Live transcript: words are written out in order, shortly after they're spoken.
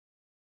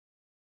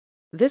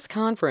This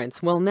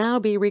conference will now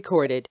be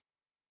recorded.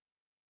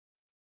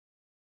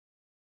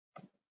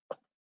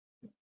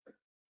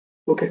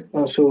 Okay,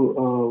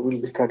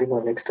 we'll be starting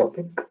our next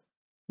topic,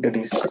 that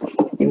is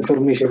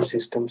information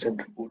systems and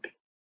reporting.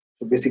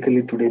 So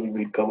basically today we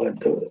will cover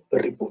the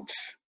reports.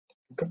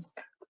 Okay,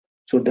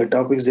 so the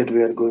topics that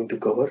we are going to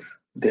cover,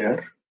 they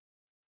are,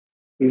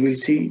 we will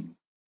see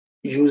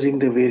using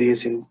the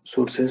various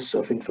sources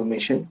of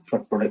information for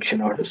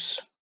production orders.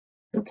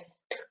 Okay,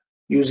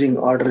 using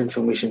order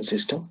information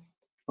system,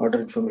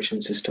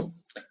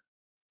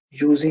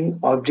 using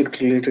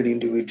object related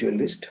individual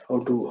list, how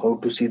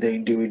to see the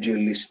individual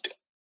list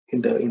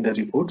in the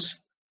reports,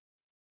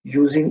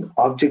 using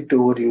object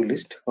overview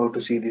list, how to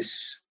see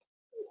this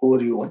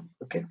overview one.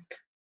 Okay,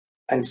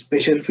 and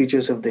special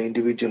features of the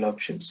individual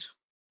options.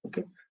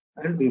 Okay,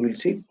 and we will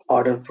see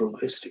order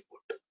progress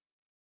report.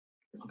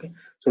 Okay,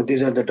 so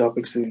these are the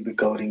topics we will be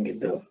covering in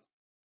the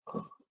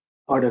uh,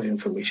 order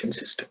information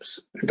systems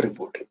and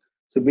reporting.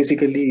 So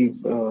basically,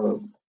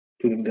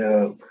 during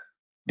the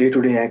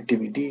day-to-day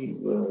activity,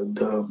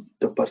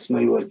 the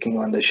personnel working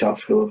on the shop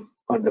floor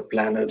or the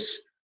planners,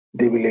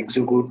 they will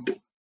execute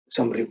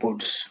some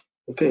reports.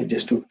 Okay,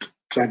 just to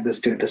track the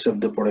status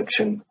of the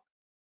production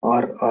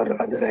or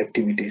other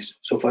activities.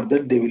 So for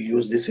that, they will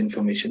use this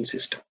information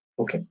system.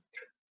 Okay,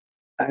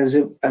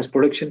 as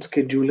production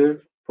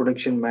scheduler,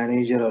 production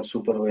manager, or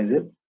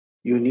supervisor,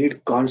 you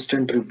need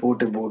constant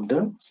report about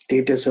the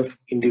status of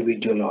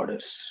individual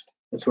orders.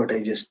 That's what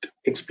I just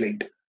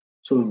explained.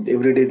 So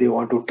every day they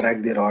want to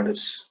track their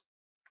orders.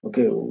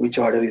 Okay, which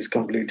order is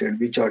completed,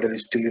 which order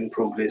is still in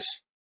progress.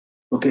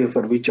 Okay,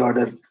 for which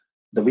order,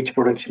 the which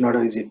production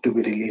order is yet to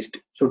be released.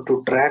 So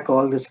to track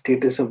all the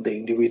status of the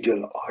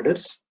individual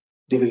orders,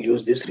 they will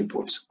use these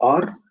reports,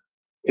 or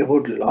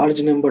about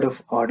large number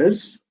of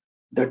orders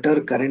that are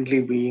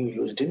currently being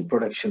used in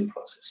production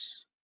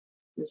process.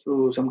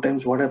 So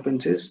sometimes what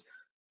happens is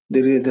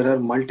there are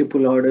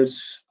multiple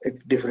orders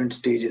at different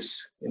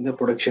stages in the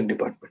production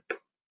department.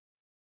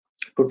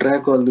 To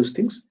track all those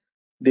things,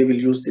 they will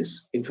use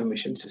this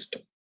information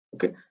system.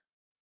 Okay,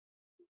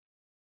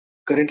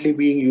 currently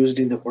being used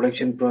in the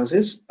production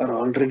process are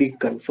already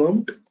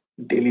confirmed,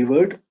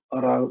 delivered,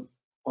 or are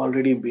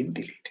already been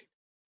deleted.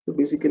 So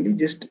basically,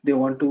 just they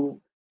want to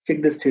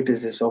check the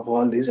statuses of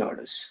all these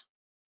orders.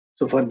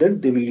 So for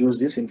that, they will use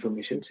this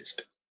information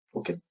system.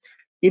 Okay.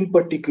 In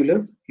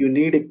particular, you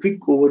need a quick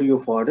overview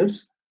of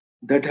orders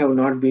that have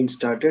not been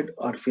started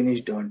or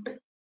finished on time.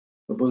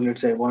 Suppose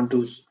let's say I want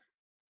to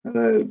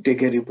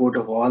take a report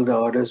of all the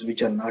orders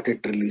which are not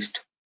yet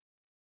released.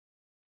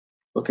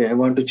 Okay, I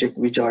want to check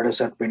which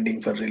orders are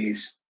pending for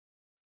release,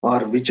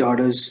 or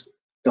the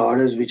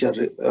orders which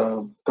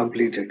are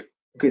completed.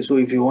 Okay, so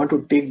if you want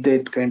to take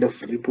that kind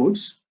of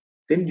reports,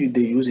 then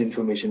they use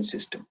information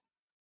system.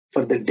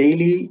 For the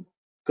daily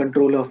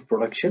control of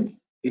production,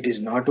 it is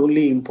not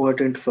only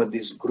important for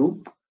this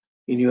group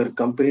in your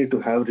company to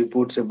have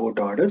reports about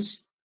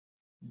orders,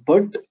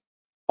 but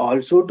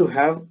also to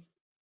have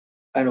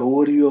an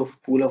overview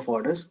of pool of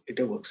orders at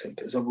a work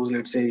center. Suppose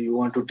let's say you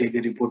want to take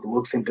a report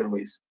work center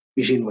wise,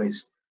 machine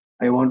wise.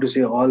 I want to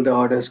see all the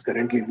orders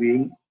currently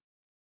being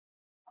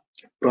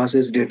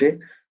processed at a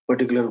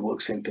particular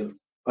work center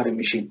or a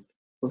machine.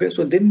 Okay,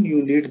 so then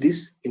you need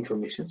this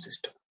information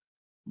system.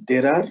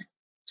 There are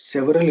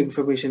several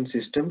information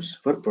systems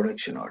for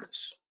production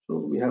orders. So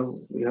we have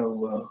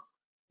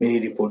many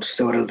reports,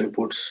 several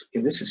reports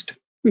in the system.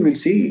 We will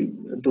see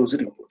those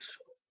reports.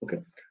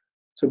 Okay.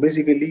 So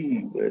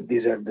basically,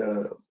 these are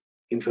the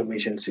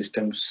information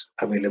systems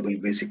available.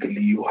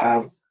 Basically, you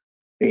have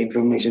an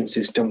information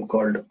system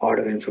called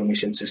order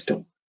information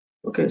system.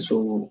 Okay.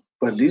 So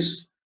for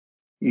this,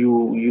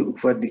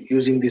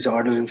 using this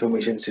order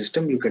information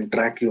system, you can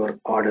track your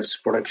orders,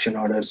 production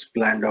orders,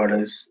 planned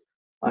orders,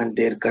 and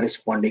their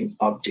corresponding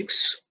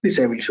objects. This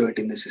I will show it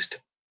in the system.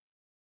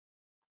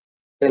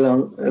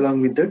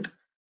 Along with that,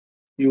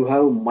 you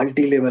have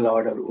multi-level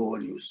order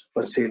overviews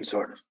for sales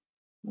order.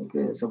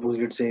 Okay, suppose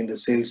let's say in the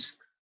sales,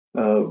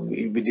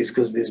 we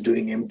discussed this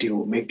during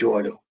MTO, make to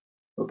order.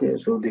 Okay,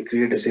 so they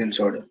create a sales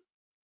order.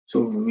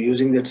 So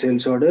using that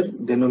sales order,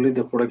 then only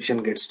the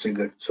production gets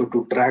triggered. So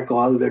to track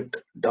all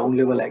that down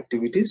level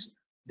activities,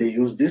 they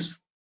use this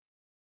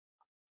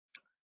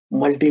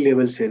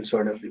multi-level sales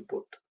order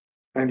report.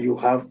 And you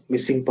have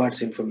missing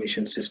parts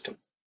information system.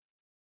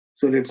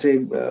 So let's say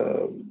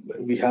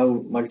we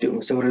have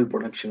several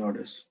production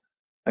orders.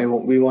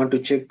 We want to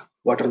check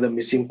what are the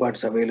missing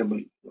parts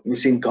available,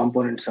 missing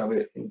components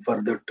available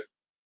for that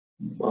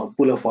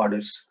pool of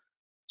orders.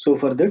 So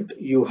for that,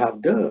 you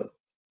have the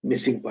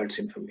missing parts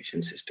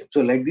information system.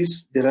 So like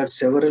this, there are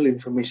several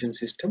information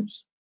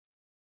systems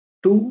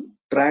to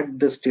track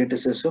the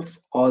statuses of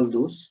all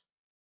those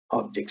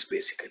objects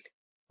basically.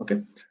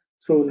 Okay.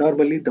 So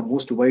normally the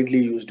most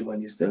widely used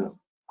one is the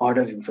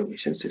order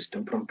information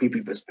system from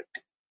PP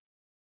perspective.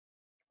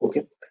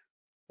 Okay.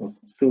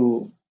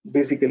 So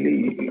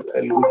basically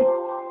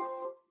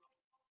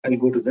I'll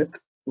go to that.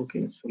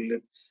 Okay. So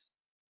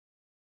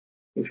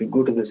if you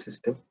go to the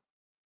system,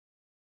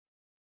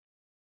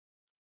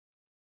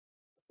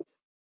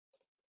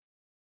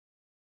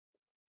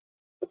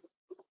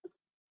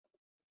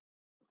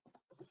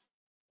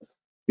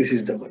 This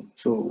is the one.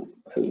 So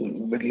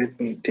but let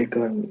me take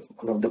on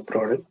one of the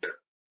product.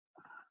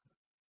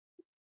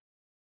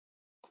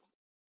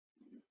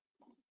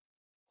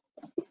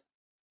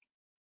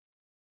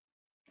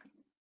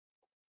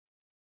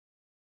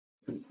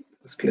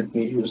 Just let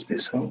me use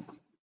this one.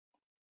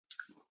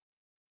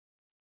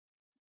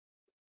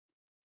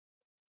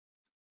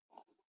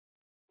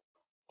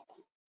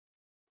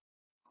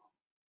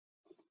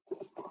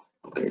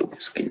 Okay,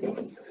 just give me 1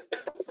 minute.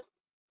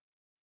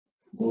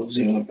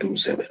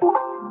 027.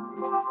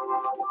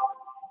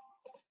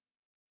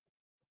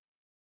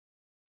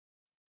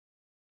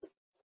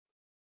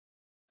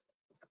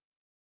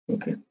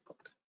 Okay,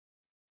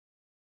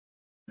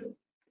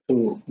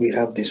 so we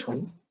have this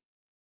one.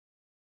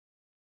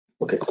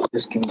 Okay,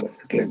 just give me,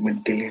 let me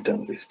delete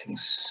all these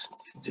things.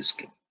 Just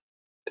give.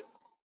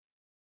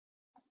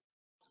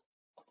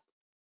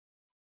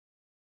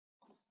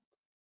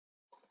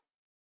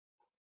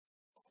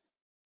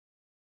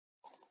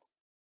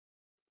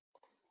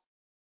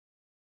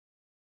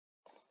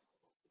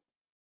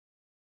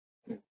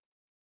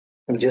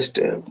 I'm just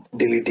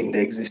deleting the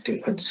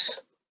existing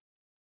ones.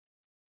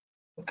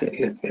 Okay,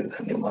 let me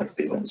run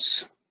MRP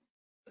once.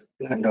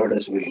 Planned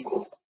orders will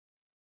go.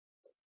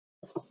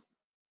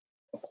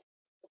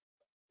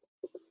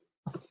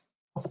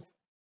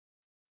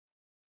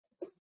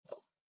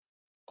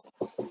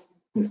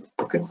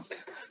 Okay,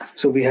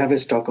 so we have a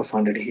stock of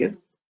 100 here.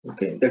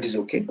 Okay, that is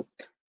okay.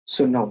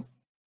 So now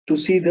to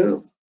see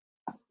the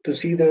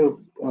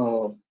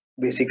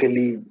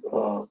basically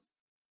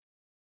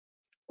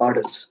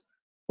orders.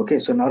 Okay,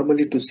 so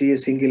normally to see a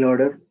single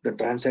order, the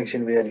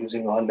transaction we are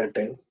using all the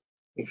time.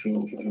 If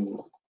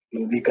you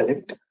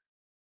recollect,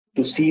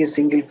 to see a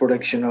single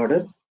production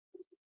order,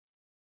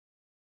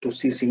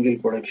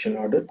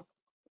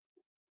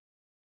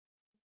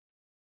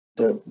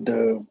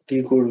 the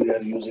T code we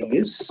are using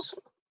is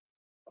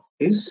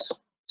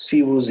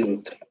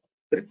CO03.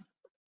 Correct?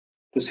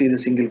 To see the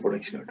single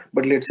production order.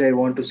 But let's say I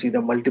want to see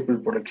the multiple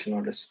production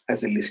orders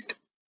as a list.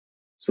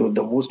 So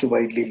the most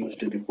widely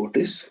used report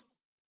is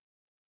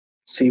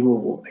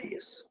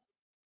COOIS.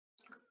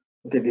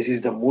 Okay, this is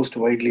the most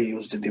widely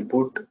used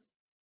report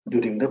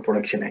during the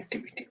production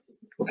activity.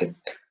 Okay,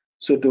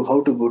 so to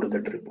how to go to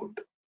that report.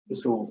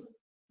 So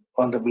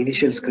on the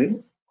initial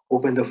screen,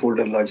 open the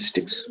folder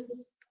logistics.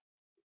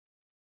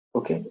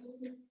 Okay,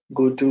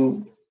 go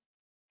to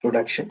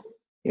production.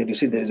 Here you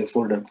see there is a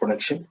folder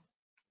production.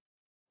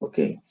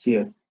 Okay,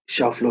 here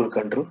shop floor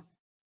control.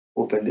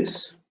 Open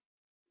this.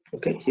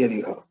 Okay, here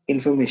you have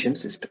information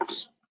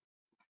systems.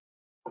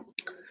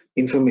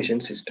 If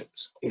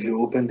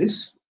you open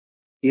this,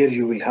 here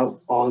you will have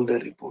all the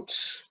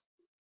reports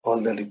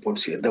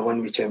here, the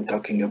one which I am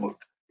talking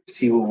about,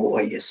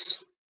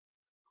 COOIS,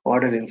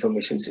 order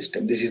information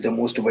system. This is the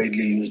most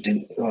widely used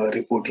in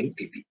reporting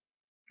PP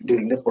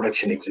during the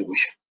production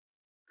execution.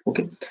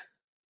 Okay,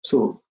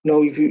 so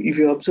now if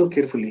you observe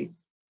carefully,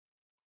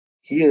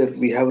 here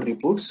we have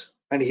reports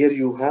and here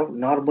you have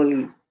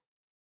normal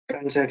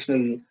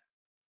transactional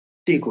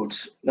T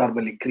codes,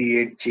 normally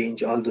create,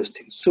 change, all those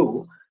things.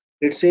 So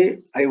let's say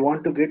I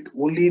want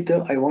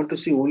to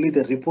see only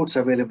the reports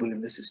available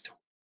in the system.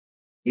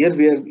 Here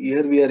we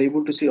are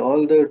able to see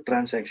all the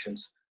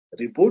transactions,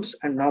 reports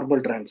and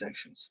normal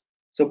transactions.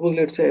 Suppose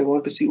let's say I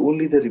want to see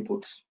only the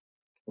reports.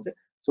 Okay.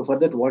 So for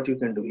that, what you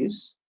can do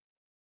is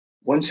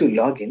once you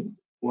log in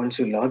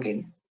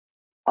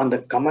on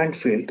the command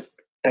field,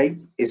 type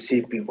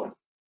SAP1.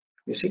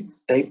 You see,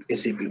 type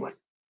SAP1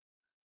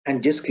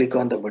 and just click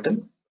on the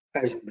button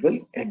as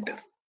usual, enter.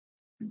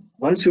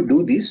 Once you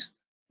do this,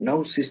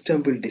 now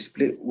system will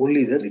display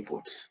only the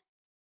reports,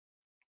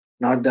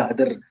 not the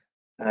other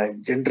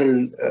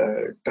general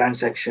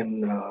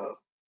transaction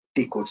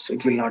T codes.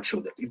 It will not show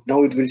that.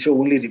 Now it will show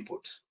only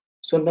reports.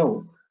 So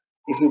now,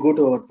 if you go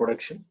to our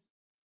production,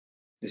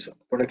 this one,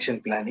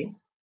 production planning,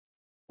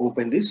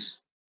 open this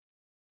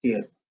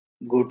here.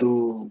 Go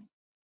to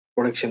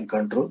production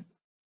control.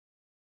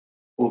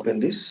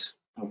 Open this.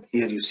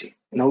 Here you see.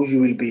 Now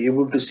you will be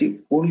able to see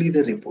only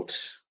the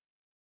reports.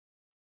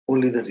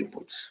 Only the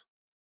reports.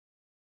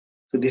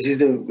 So this is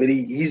the very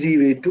easy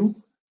way to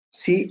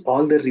see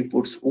all the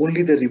reports,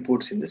 only the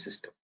reports in the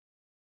system.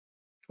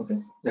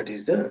 Okay,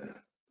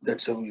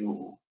 that's how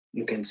you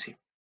can see.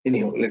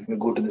 Anyhow, let me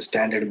go to the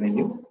standard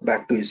menu,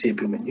 back to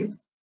SAP menu.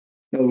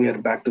 Now we are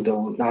back to the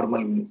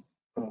normal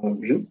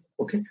view.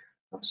 Okay,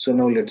 so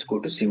now let's go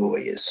to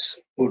COIS.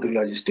 Go to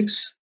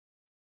logistics,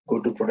 go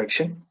to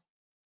production,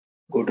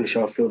 go to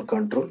shop floor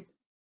control,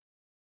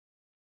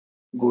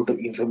 go to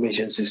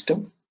information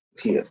system.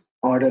 Here,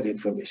 order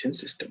information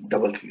system,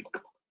 double click.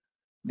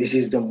 This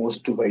is the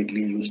most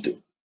widely used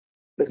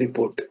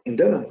report in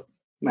the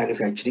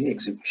manufacturing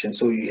execution.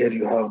 So here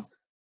you have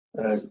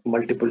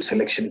multiple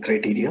selection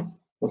criteria.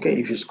 Okay,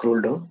 if you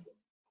scroll down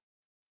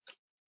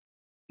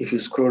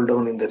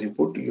in the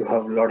report, you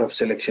have a lot of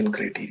selection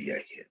criteria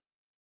here.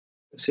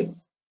 You see,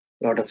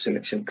 a lot of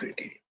selection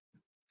criteria.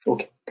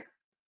 Okay,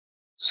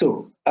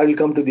 so I will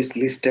come to this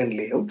list and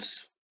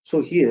layouts.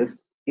 So here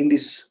in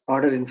this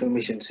order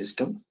information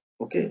system,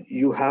 okay,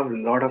 you have a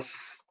lot of